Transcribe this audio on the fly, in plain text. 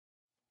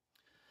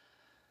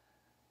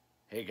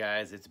Hey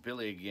guys, it's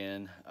Billy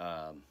again.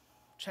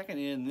 Checking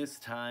in this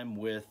time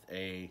with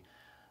a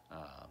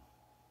uh,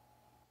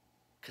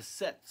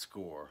 cassette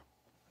score.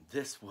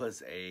 This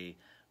was a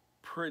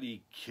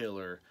pretty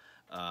killer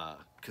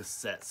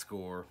cassette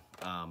score.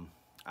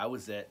 I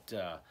was at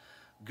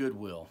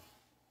Goodwill,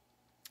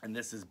 and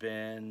this has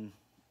been,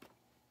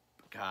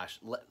 gosh,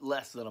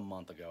 less than a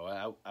month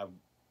ago.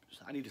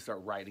 I need to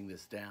start writing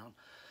this down.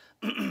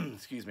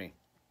 Excuse me,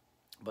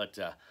 but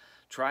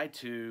try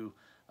to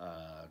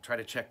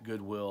check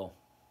Goodwill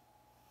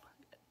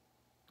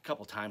a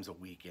couple times a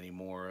week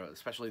anymore,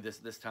 especially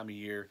this time of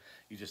year.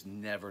 You just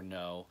never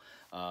know.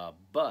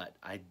 But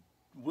I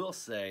will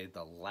say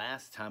the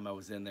last time I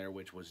was in there,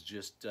 which was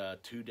just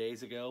 2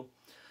 days ago,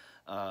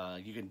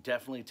 you can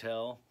definitely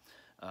tell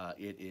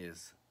it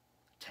is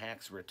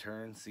tax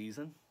return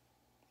season,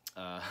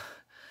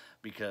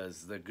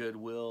 because the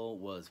Goodwill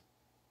was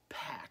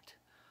packed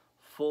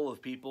full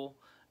of people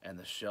and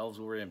the shelves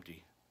were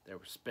empty. They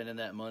were spending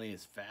that money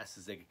as fast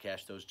as they could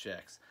cash those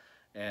checks,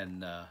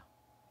 and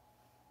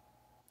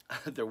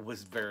there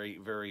was very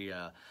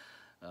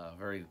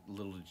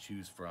little to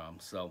choose from.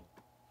 So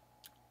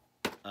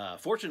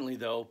fortunately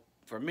though,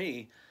 for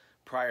me,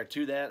 prior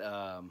to that,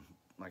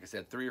 like I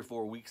said, 3 or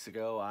 4 weeks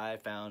ago, I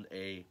found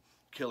a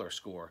killer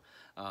score.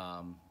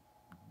 I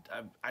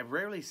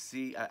rarely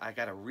see, I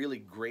got a really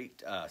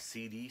great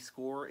CD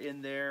score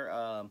in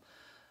there,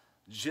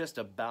 just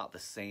about the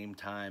same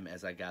time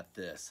as I got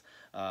this.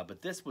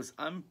 But this was,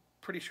 I'm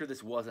pretty sure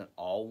this wasn't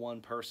all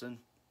one person,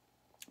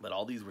 but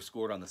all these were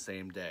scored on the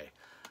same day.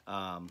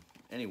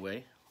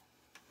 Anyway,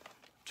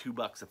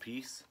 $2 a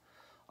piece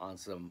on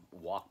some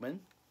Walkman.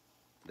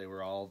 They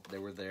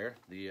were there.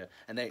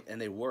 And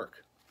they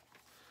work.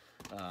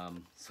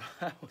 So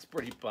I was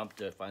pretty pumped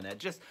to find that.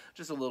 Just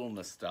a little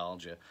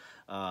nostalgia.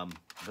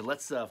 But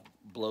let's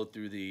blow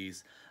through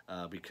these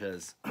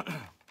because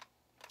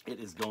it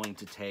is going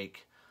to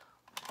take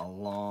a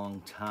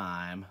long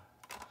time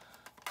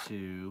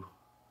to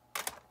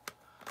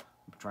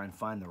try and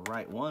find the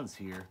right ones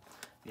here.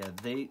 Yeah,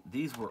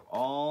 these were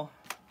all,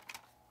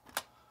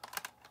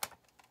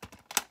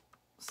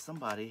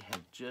 somebody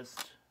had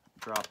just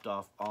dropped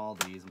off all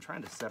these. I'm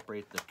trying to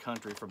separate the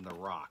country from the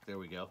rock. There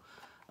we go.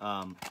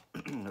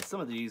 Some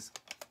of these,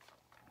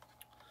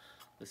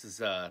 this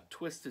is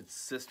Twisted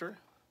Sister,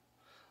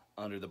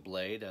 Under the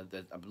Blade.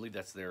 I believe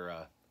that's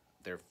their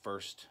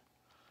first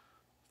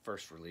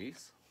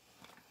release.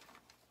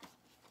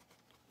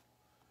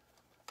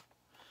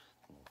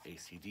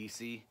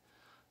 AC/DC,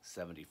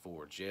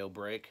 74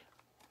 Jailbreak.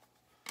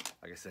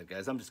 Like I said,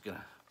 guys, I'm just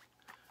gonna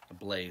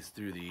blaze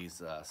through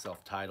these.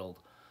 Self-titled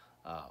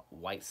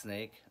White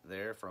Snake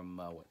there from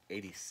what,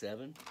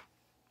 87.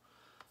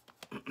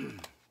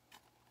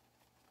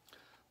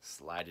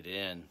 Slide It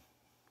In.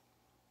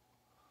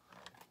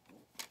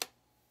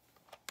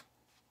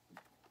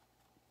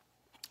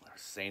 Our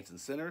Saints and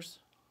Sinners.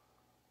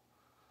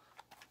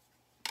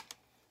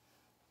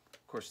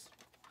 Of course,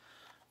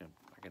 you know,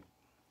 I can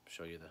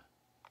show you the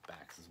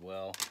backs as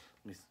well.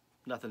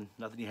 Nothing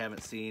you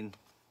haven't seen.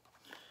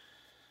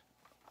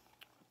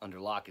 Under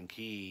Lock and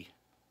Key,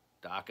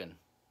 Dockin'.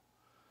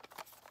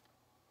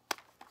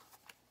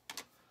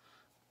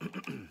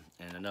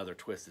 And another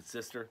Twisted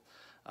Sister.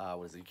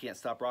 What is it? You Can't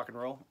Stop Rock and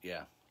Roll?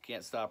 Yeah,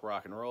 Can't Stop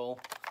Rock and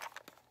Roll.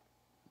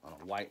 On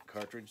a white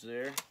cartridge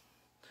there.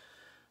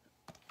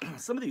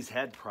 Some of these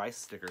had price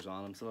stickers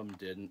on them, some of them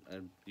didn't.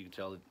 And you can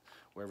tell that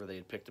wherever they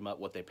had picked them up,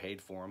 what they paid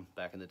for them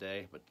back in the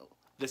day. But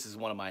this is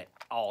one of my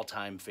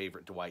all-time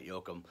favorite Dwight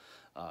Yoakam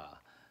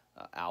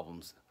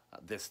albums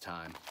this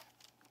time.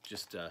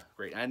 Just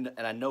great. And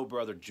I know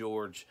Brother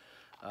George,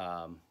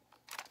 the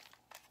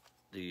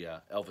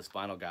Elvis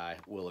vinyl guy,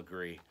 will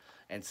agree.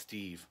 And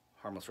Steve,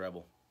 Harmless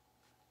Rebel.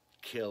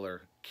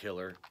 Killer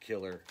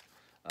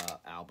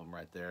album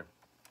right there.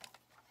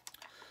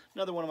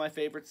 Another one of my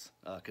favorites,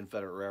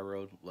 Confederate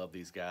Railroad. Love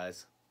these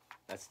guys.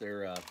 That's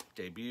their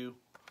debut.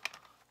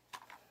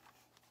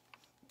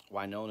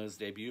 Winona's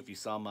debut. If you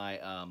saw my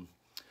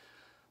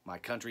my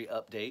country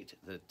update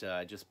that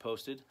I just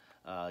posted,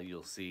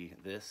 you'll see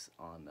this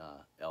on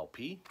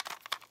LP.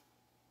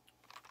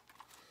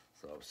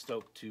 So I was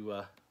stoked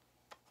to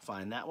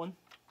find that one.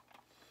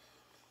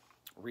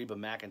 Reba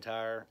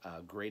McEntire,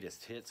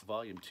 Greatest Hits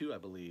Volume 2, I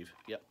believe.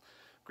 Yep,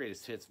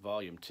 Greatest Hits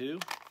Volume 2.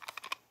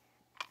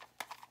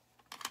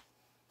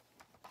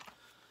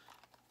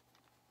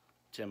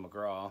 Tim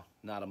McGraw,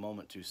 Not a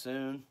Moment Too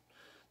Soon.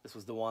 This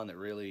was the one that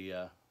really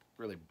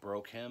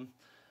broke him.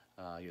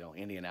 You know,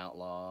 Indian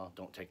Outlaw,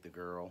 Don't Take the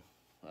Girl,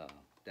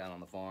 Down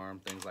on the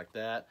Farm, things like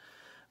that.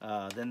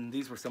 Then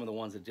these were some of the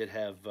ones that did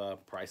have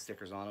price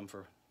stickers on them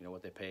for, you know,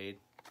 what they paid.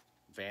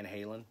 Van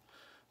Halen,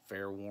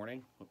 Fair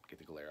Warning. Oop, get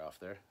the glare off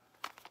there.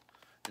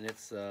 And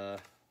it's a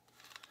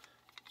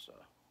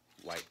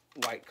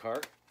white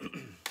cart.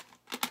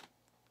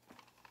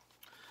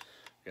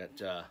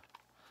 Got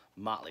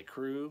Motley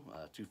Crue,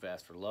 Too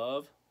Fast for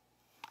Love.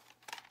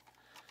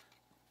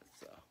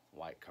 It's a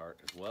white cart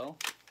as well.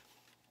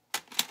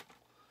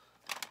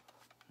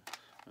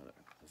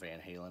 Van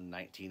Halen,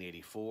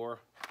 1984.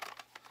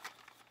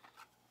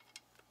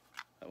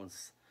 that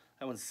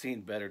one's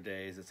seen better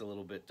days. It's a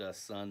little bit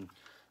sun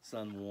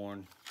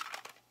worn,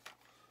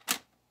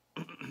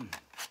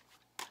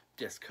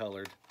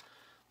 discolored.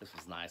 This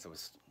was nice. I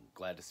was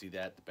glad to see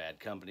that. The Bad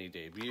Company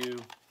debut.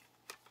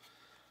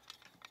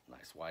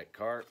 Nice white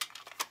cart.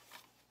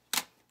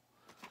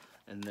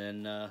 And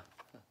then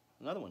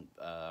another one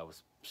I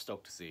was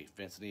stoked to see.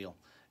 Vince Neil,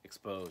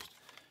 Exposed.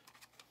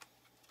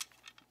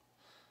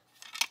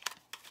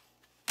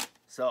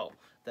 So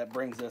that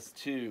brings us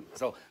to,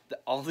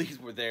 all these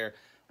were there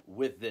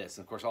with this.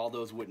 Of course, all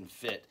those wouldn't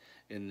fit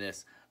in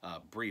this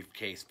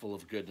briefcase full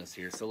of goodness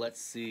here. So let's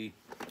see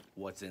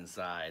what's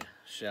inside,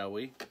 shall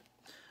we?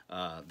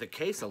 The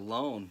case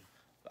alone,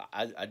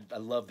 I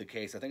love the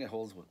case. I think it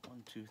holds, what,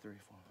 1, 2, 3, 4,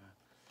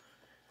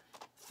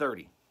 5,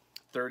 30.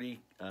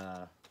 30.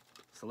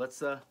 So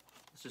let's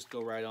just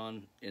go right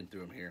on in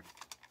through them here.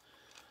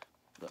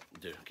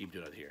 Keep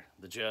doing it here.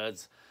 The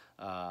Judds.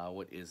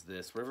 What is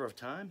this? River of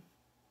Time?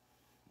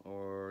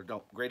 Or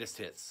no, Greatest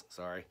Hits.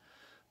 Sorry,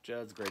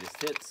 Judds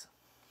Greatest Hits.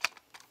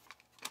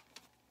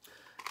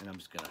 And I'm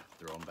just gonna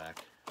throw them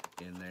back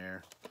in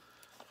there.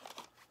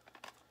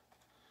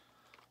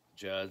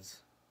 Judds,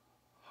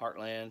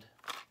 Heartland.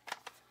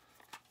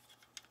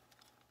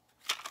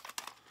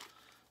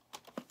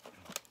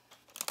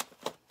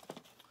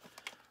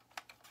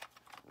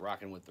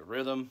 Rocking with the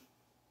Rhythm.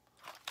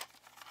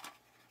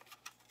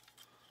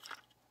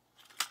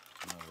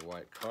 Another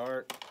white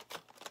cart.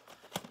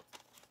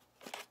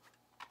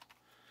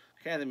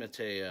 Kathy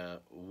Mattea,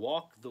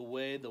 Walk the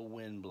Way the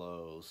Wind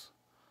Blows.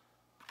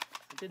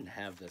 I didn't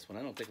have this one.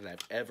 I don't think that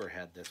I've ever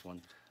had this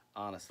one,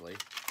 honestly.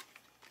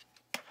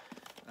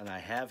 And I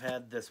have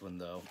had this one,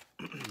 though.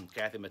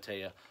 Kathy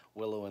Mattea,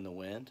 Willow in the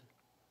Wind.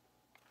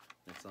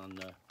 It's on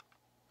the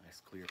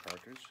nice clear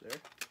cartridge there.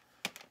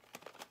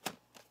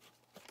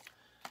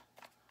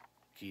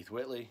 Keith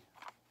Whitley,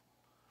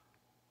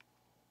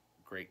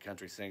 great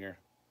country singer.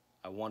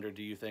 I Wonder,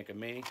 Do You Think of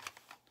Me?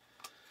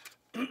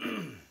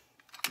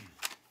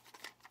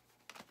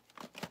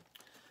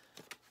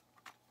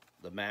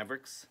 The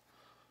Mavericks,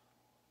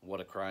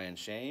 What a Crying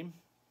Shame.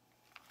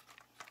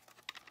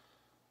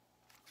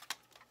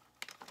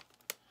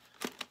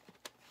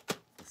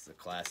 This is a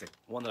classic,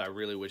 one that I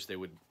really wish they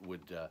would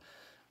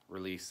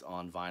release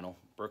on vinyl.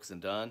 Brooks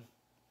and Dunn,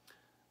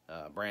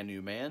 Brand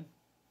New Man.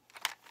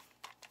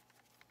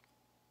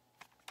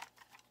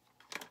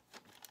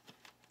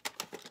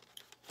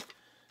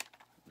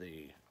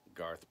 The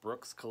Garth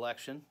Brooks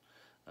collection,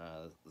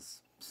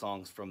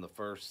 songs from the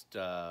first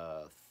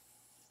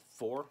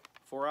four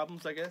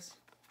albums, I guess.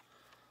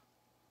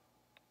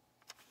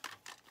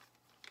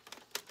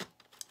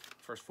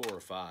 First 4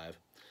 or 5.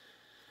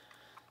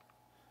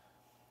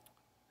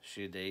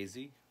 She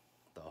Daisy,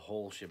 The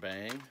Whole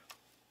Shebang.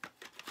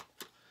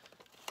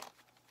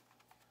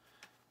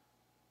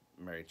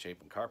 Mary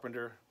Chapin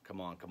Carpenter,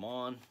 Come On, Come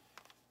On.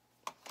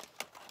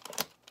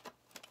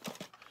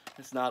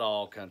 It's not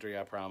all country,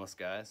 I promise,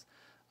 guys.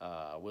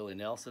 Willie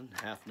Nelson,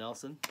 Half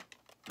Nelson.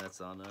 That's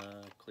on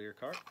a clear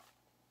cart.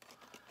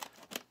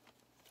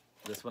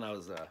 This one I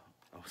was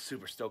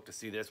super stoked to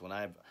see this one.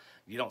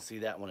 You don't see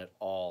that one at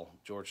all.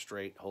 George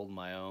Strait, Holding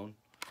My Own.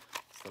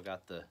 Still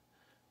got the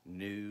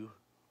new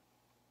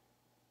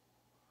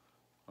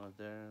on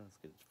there. Let's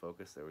get it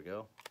focused. There we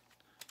go.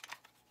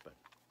 But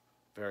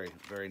very,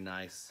 very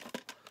nice.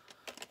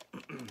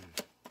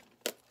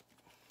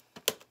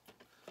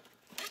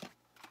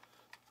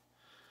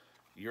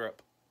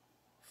 Europe,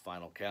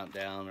 Final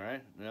Countdown,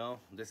 right? No,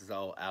 this is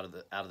all out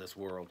of this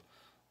world.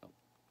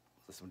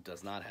 This one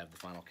does not have the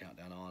Final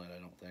Countdown on it, I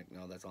don't think.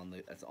 No, that's on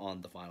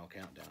the Final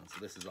Countdown. So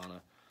this is on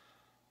a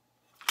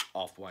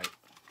off-white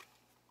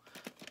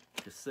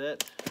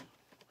cassette.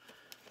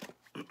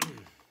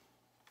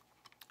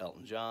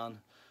 Elton John,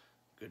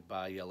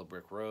 Goodbye Yellow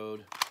Brick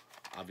Road.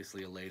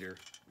 Obviously a later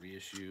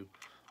reissue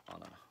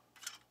on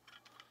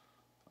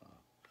a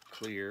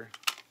clear.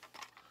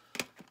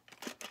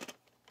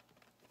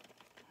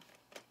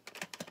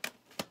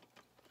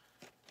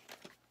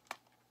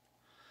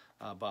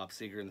 Bob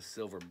Seger and the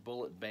Silver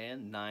Bullet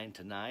Band, Nine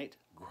Tonight.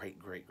 Great,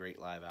 great, great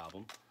live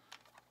album.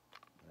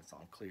 That's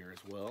on clear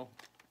as well.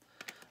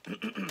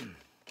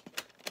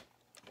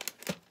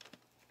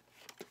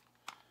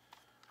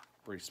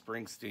 Bruce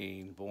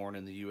Springsteen, Born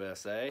in the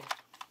USA.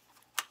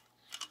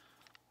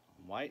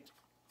 White.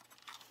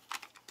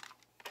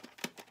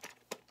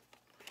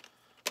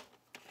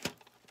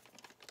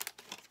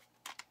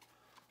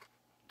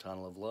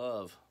 Tunnel of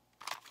Love.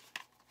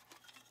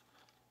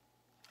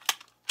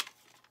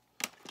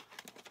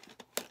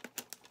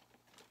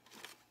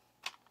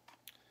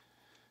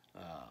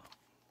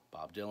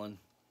 Bob Dylan,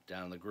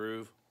 Down in the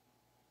Groove.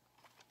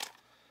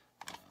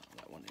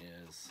 That one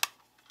is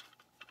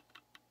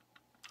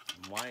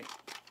white.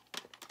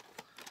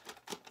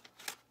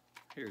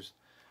 Here's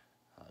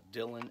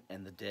Dylan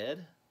and the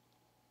Dead.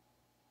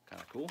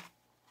 Kind of cool.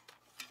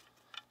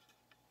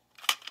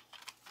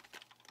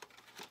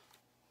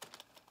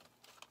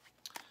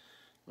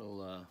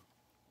 Little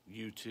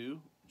U2,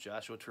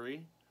 Joshua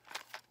Tree,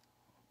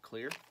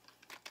 clear.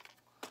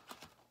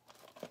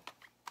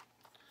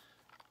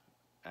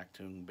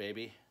 Actung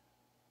baby.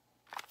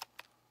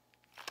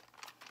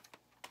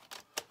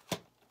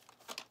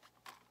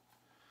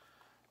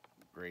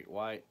 Great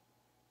white,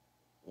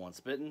 once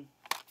bitten.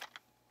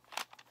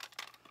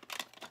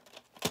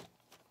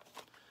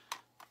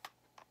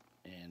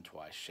 And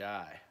twice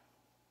shy.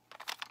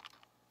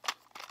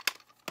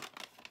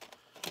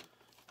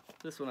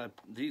 This one,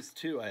 these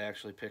two I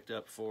actually picked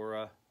up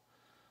for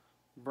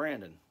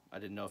Brandon. I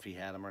didn't know if he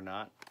had them or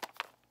not.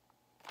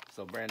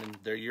 So Brandon,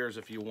 they're yours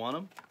if you want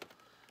them.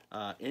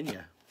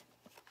 Inya.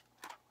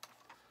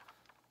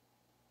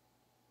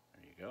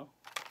 There you go.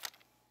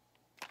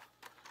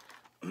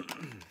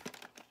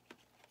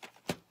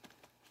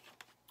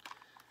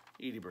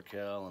 Edie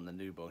Brickell and the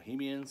New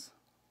Bohemians.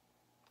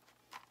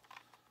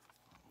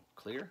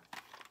 Clear.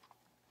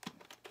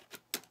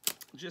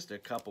 Just a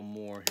couple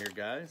more here,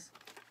 guys.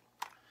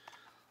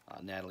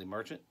 Natalie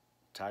Merchant,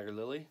 Tiger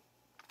Lily.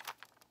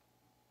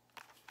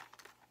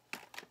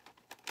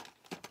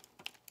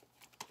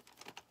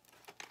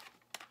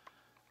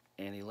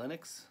 Annie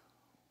Lennox,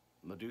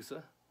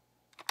 Medusa.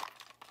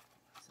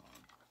 That's on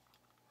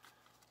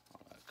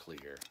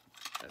clear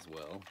as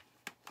well.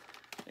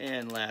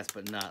 And last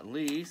but not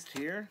least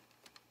here,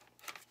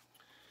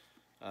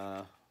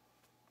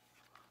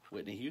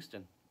 Whitney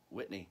Houston.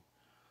 Whitney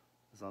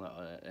is on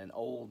an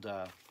old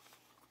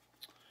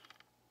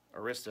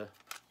Arista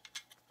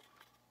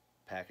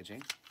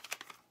packaging.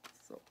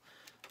 So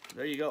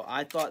there you go.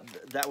 I thought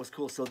that was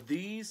cool. So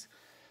these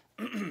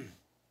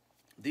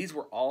these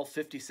were all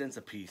 50 cents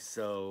a piece.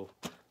 So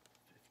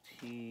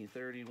 15,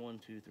 30, 1,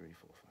 2, 3, 4, 5,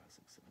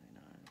 6, 7, 8,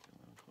 9, 10,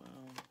 11,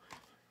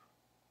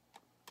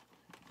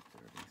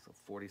 12, 30, so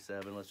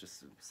 47. Let's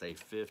just say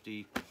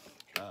 50.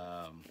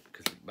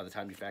 Because by the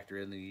time you factor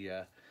in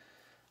the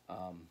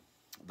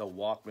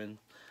Walkman,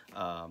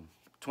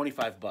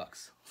 25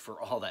 bucks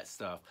for all that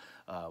stuff.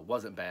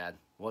 Wasn't bad.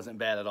 Wasn't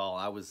bad at all.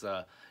 I was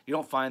you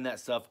don't find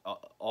that stuff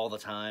all the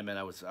time, and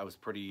I was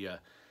pretty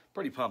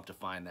pumped to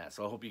find that.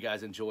 So I hope you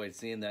guys enjoyed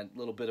seeing that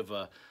little bit of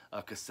a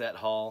cassette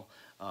haul.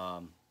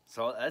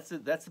 So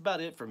that's about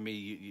it for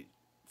me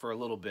for a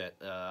little bit.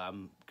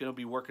 I'm gonna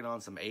be working on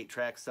some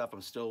 8-track stuff.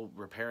 I'm still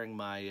repairing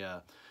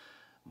my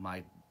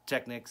my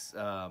Technics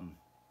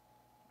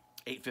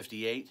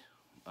 858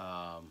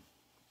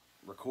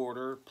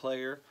 recorder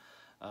player.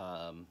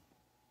 As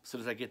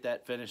soon as I get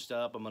that finished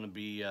up, I'm gonna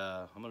be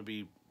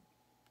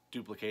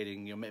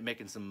duplicating, you know,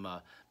 making some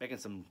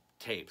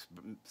tapes.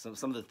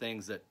 Some of the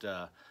things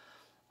that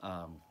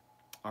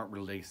aren't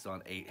released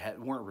on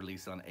weren't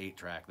released on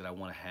 8-track that I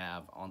want to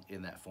have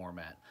in that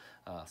format.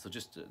 So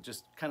just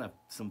kind of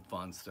some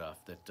fun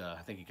stuff that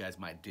I think you guys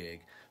might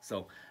dig.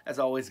 So as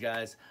always,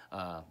 guys,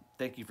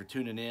 thank you for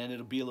tuning in.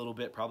 It'll be a little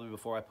bit probably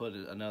before I put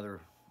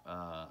another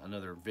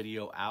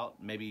video out,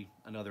 maybe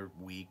another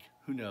week.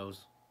 Who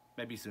knows?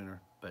 Maybe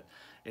sooner. But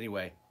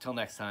anyway, till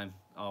next time,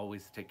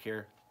 always take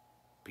care.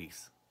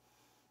 Peace.